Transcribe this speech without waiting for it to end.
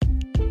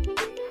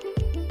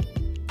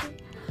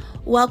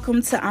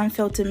Welcome to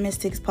Unfiltered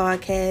Mystics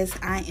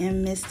Podcast. I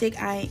am Mystic.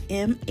 I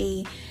am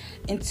a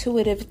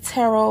intuitive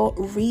tarot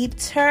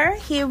reader.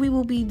 Here we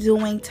will be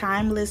doing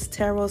timeless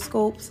tarot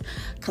scopes,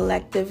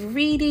 collective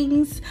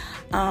readings,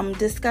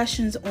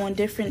 discussions on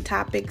different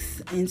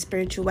topics in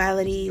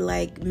spirituality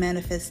like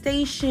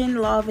manifestation,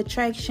 law of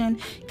attraction,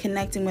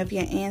 connecting with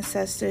your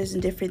ancestors,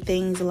 and different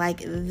things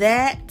like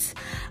that.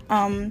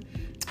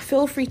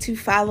 Feel free to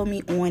follow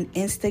me on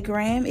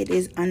Instagram. It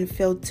is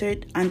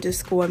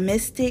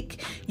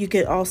unfiltered_mystic. You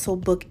could also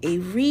book a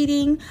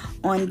reading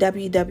on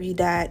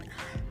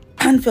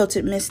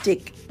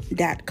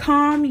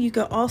www.unfilteredmystic.com. You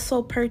can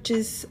also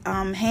purchase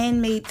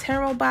handmade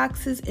tarot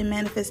boxes and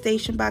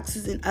manifestation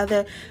boxes and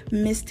other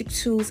mystic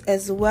tools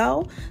as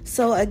well.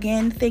 So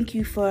again, thank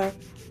you for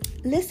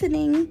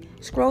listening.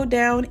 Scroll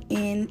down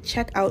and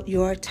check out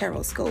your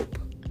tarot scope.